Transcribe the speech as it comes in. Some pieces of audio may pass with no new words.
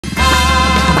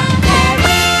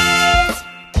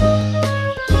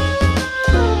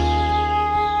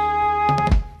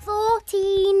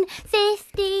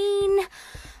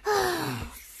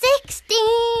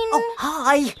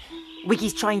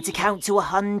Piggy's trying to count to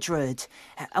 100.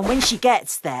 And when she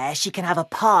gets there, she can have a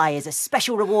pie as a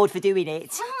special reward for doing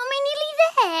it. Am I nearly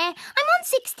there? I'm on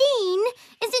 16.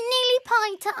 Is it nearly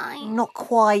pie time? Not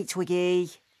quite, Twiggy.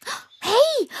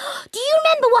 Hey, do you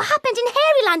remember what happened in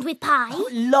Hairyland with pie?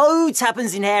 Loads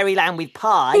happens in Hairyland with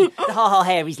pie. The Ha Ha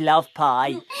Hairies love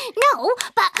pie. No,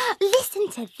 but listen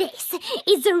to this.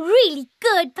 It's a really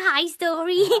good pie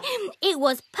story. It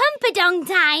was Pumperdong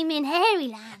time in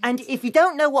Hairyland. And if you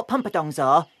don't know what Pumperdongs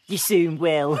are, you soon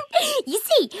will. You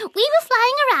see, we were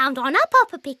flying around on our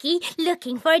Papa Picky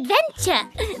looking for adventure,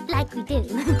 like we do.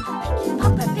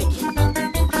 Papa Picky,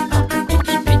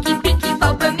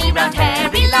 Papa me round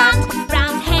Hairyland,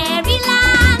 round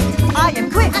Hairyland. I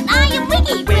am Quick, And I am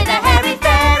Wiggy with a hairy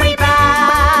fairy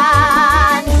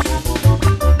band.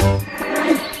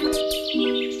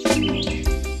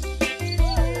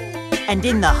 And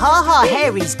in the Ha Ha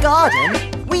Hairies garden,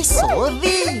 we saw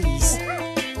these.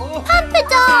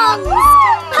 Pumperdongs!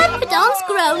 Pumperdongs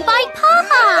grown by Pa.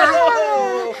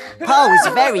 Pa was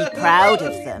very proud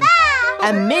of them.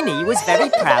 And Minnie was very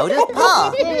proud of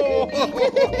Pa.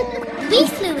 We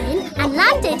flew in and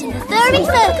landed in the furry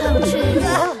fur country.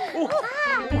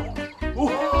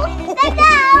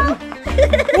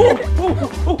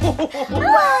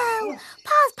 Wow!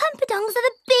 Pa's Pumperdongs are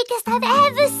the biggest I've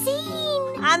ever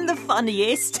seen. And the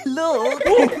funniest, look.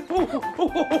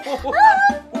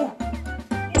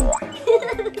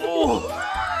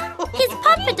 His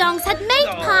Pumperdongs had made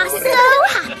Pa so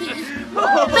happy.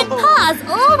 But Pa's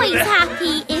always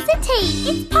happy, isn't he?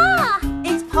 It's Pa.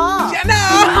 It's Pa. It's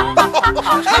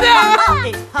Pa.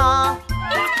 It's Pa.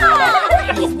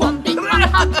 He's one big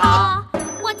ha-ha-ha.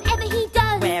 Whatever he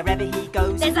does, Wherever he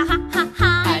goes, there's a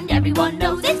ha-ha-ha. And everyone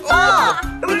knows it's Pa.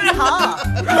 Pa. It's Pa.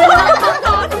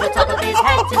 From the top of his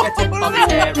head to the tip of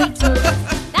his hairy toe.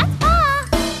 That's Pa.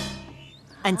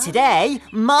 And today,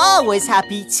 Ma was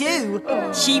happy too.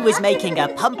 She was making a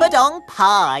Pumperdong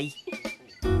pie.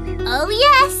 Oh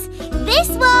yes, this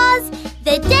was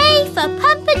the day for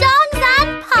Pumperdongs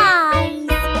and Pies.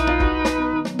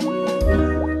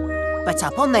 But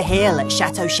up on the hill at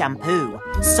Chateau Shampoo,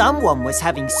 someone was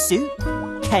having soup.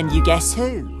 Can you guess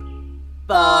who?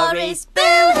 Boris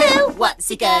Boo-hoo, what's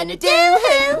he gonna do?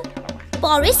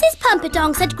 Boris's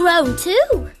Pumperdongs had grown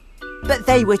too. But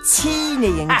they were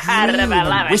teeny and green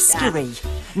and whiskery.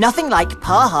 Nothing like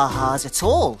Pa-ha-ha's at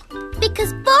all.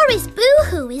 Because Boris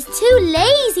Boo-hoo is too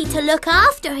lazy to look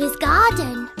after his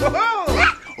garden.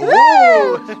 Back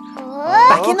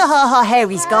in the Ha Ha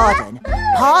Hairies garden,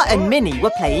 Pa and Minnie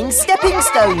were playing stepping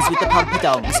stones with the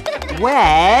Pumperdongs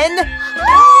when Nana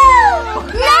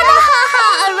Ha-ha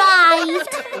arrived.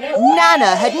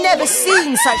 Nana had never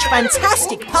seen such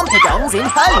fantastic Pumperdongs in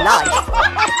her life.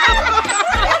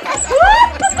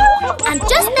 And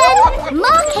just then,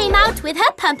 Ma came out with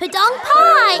her Pumperdong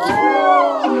pie.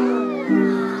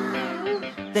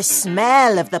 The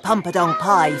smell of the Pumperdong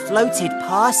pie floated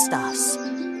past us.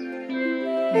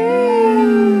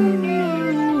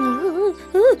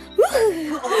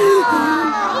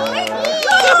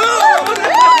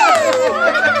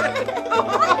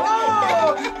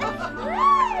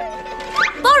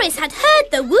 Boris had heard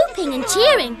the whooping and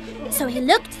cheering, so he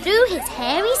looked through his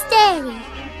hairy starey.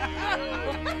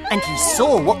 And he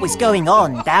saw what was going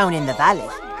on down in the valley.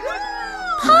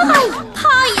 Pie!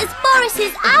 Pie is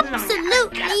Boris's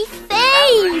absolutely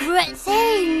favourite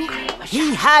thing.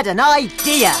 He had an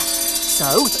idea.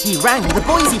 So he rang the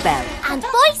Boise bell. And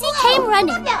Boise came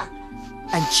running.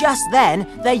 And just then,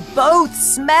 they both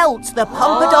smelt the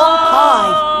Pumperdong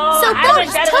pie. So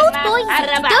Boris told Boise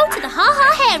to go to the Ha Ha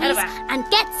Hairies and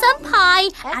get some pie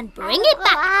and bring it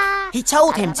back. He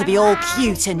told him to be all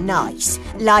cute and nice,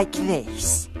 like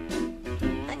this.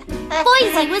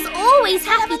 Boise was always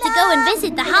happy to go and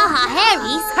visit the Ha Ha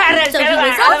Hairies, so he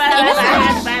was off in a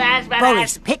flash.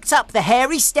 Boris picked up the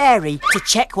hairy starey to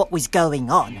check what was going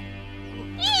on.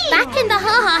 Back in the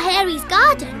Ha Ha Hairies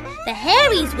garden, the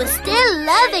Hairies were still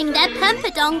loving their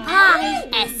Pumperdong pie,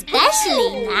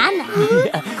 especially Nana.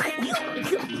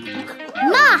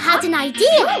 Ma had an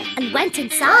idea and went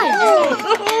inside.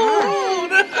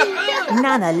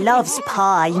 Nana loves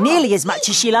pie nearly as much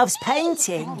as she loves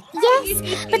painting. Yes,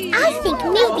 but I think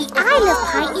maybe I love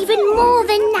pie even more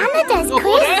than Nana does,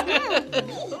 Chris.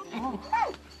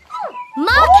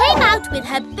 Ma came out with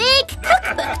her big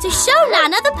cookbook to show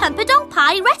Nana the Pumperdong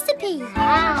pie recipe.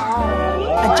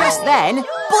 And just then,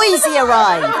 Boise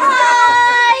arrived.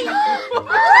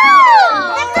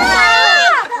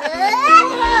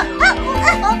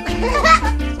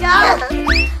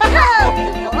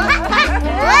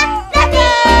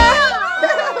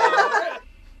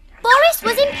 Boris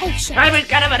was impatient. Why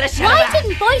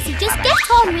didn't Boise just get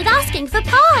on with asking for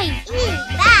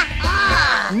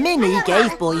Minnie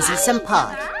gave Boise some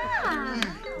pie.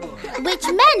 Which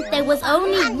meant there was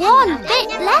only one bit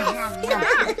left.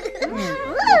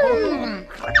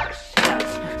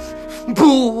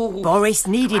 Boris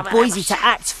needed Boise to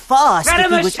act fast if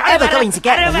he was ever going to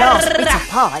get the last bit of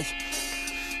pie.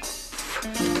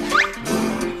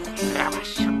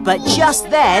 But just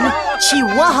then,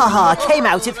 Chihuahua came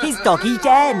out of his doggy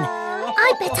den.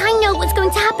 I bet I know what's going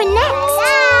to happen next.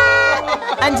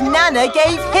 And Nana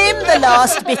gave him the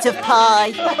last bit of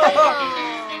pie.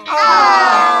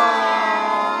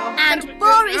 And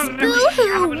Boris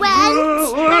Boo-hoo went.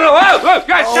 Oh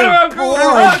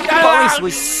boy, Boris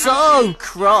was so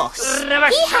cross. He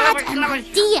had an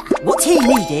idea. What he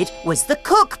needed was the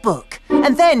cookbook,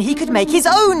 and then he could make his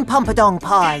own Pumperdong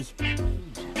pie.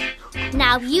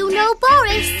 Now you know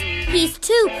Boris. He's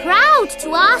too proud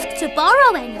to ask to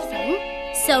borrow anything.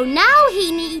 So now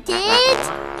he needed a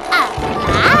plan.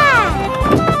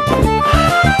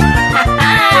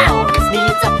 Boris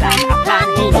needs a plan,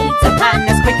 he needs a plan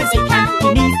as quick as he can. He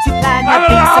needs to plan a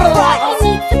big surprise. He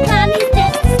needs to plan his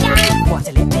next scan.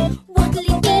 What'll it be? What'll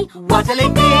it be? What'll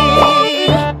it be?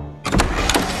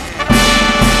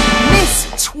 Miss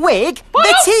Twig,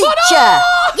 the teacher!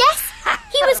 Yes,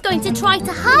 he was going to try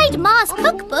to hide Ma's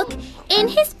cookbook in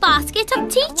his basket of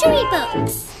teachery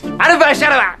books.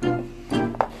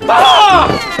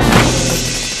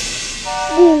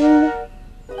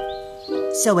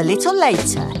 So a little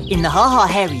later, in the Ha Ha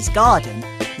Hairies garden,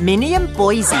 Minnie and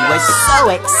Boise were so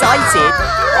excited.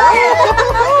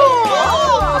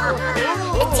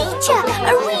 A teacher,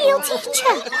 a real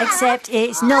teacher. Except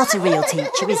it's not a real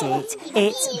teacher, is it?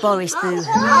 It's Boris Boo-hoo.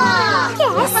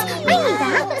 Yes, I knew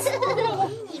that.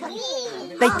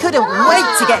 They couldn't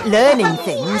wait to get learning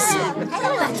things.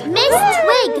 But Miss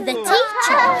Twig, the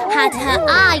teacher, had her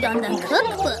eye on the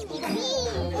cookbook.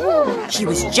 She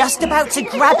was just about to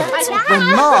grab it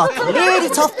when Ma cleared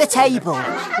it off the table.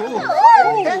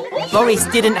 Boris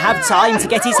didn't have time to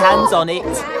get his hands on it.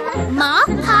 Ma,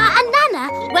 Pa and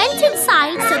Nana went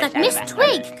inside so that Miss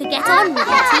Twig could get on with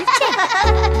her teaching.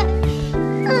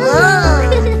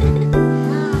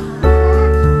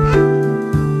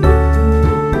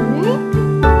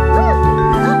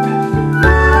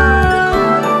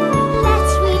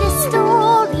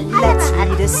 Let's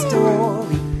read a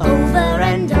story over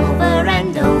and over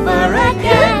and over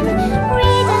again.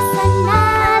 Read us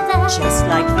another, Just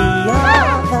like the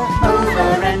other,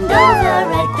 over and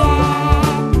over again.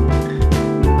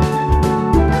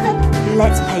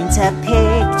 let's paint a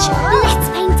picture Let's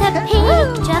paint a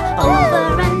picture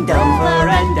over and over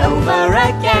and over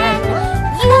again.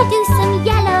 You do some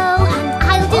yellow and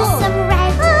I'll do some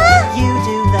red. You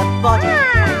do the body,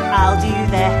 I'll do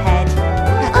the head.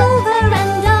 Over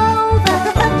and over,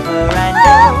 Over and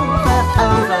over,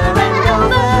 over and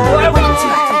over. 1, 2,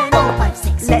 3, 4, 5,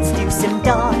 6. Let's do some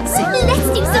dancing. let's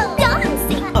do some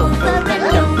dancing. Over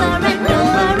and over and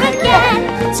over again.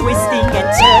 Twisting and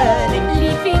turning.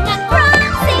 Leaping and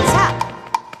prancing. Tap.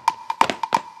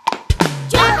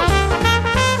 Jump.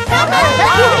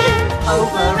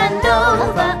 Over and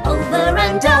over, over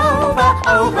and over,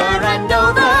 over and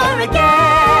over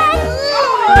again.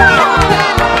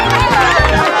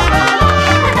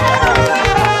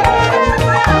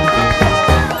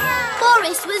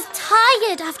 Boris was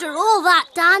tired after all that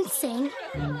dancing.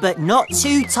 But not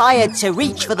too tired to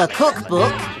reach for the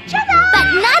cookbook. But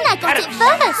Nana got it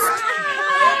first.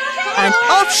 And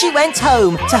off she went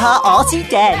home to her arty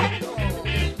den.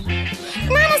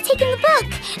 Nana's taken the book.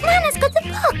 Nana's got the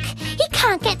book. He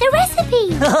can't get the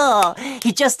recipe.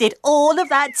 He just did all of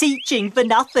that teaching for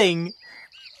nothing.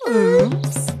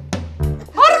 Oops.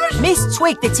 Miss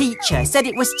Twig, the teacher, said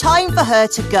it was time for her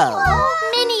to go.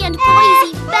 Minnie and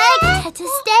Boise begged her to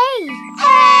stay.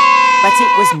 But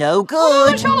it was no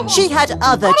good. She had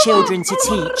other children to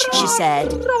teach, she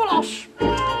said.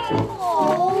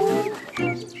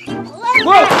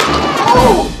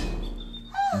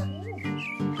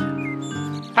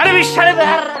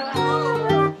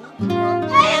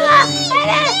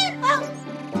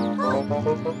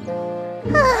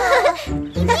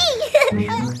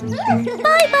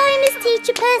 Bye-bye, Miss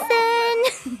Teacher Person.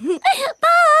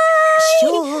 Bye.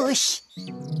 Shush.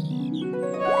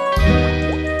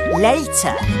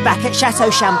 Later, back at Chateau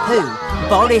Shampoo,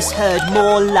 Boris heard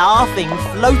more laughing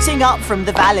floating up from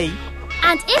the valley.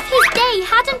 And if his day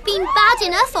hadn't been bad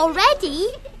enough already,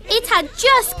 it had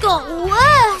just got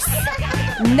worse.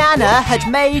 Nana had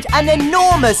made an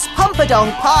enormous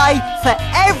Pumperdong pie for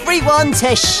everyone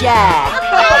to share.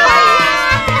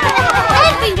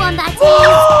 Everyone, that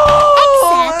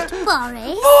is, except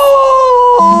Boris.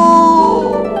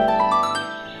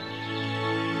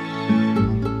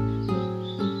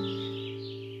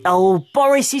 Oh,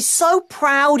 Boris is so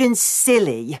proud and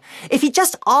silly. If he'd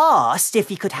just asked if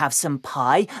he could have some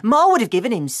pie, Ma would have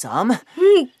given him some.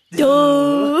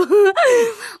 Duh.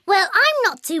 Well, I'm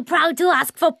not too proud to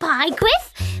ask for pie,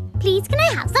 Chris. Please, can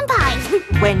I have some pie?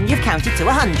 When you've counted to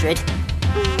 100. 19,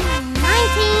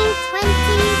 20,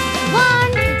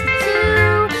 21,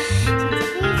 22,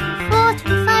 23, 24,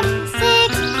 25,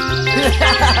 26.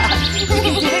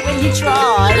 You did it when you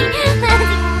tried.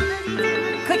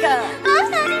 Quicker.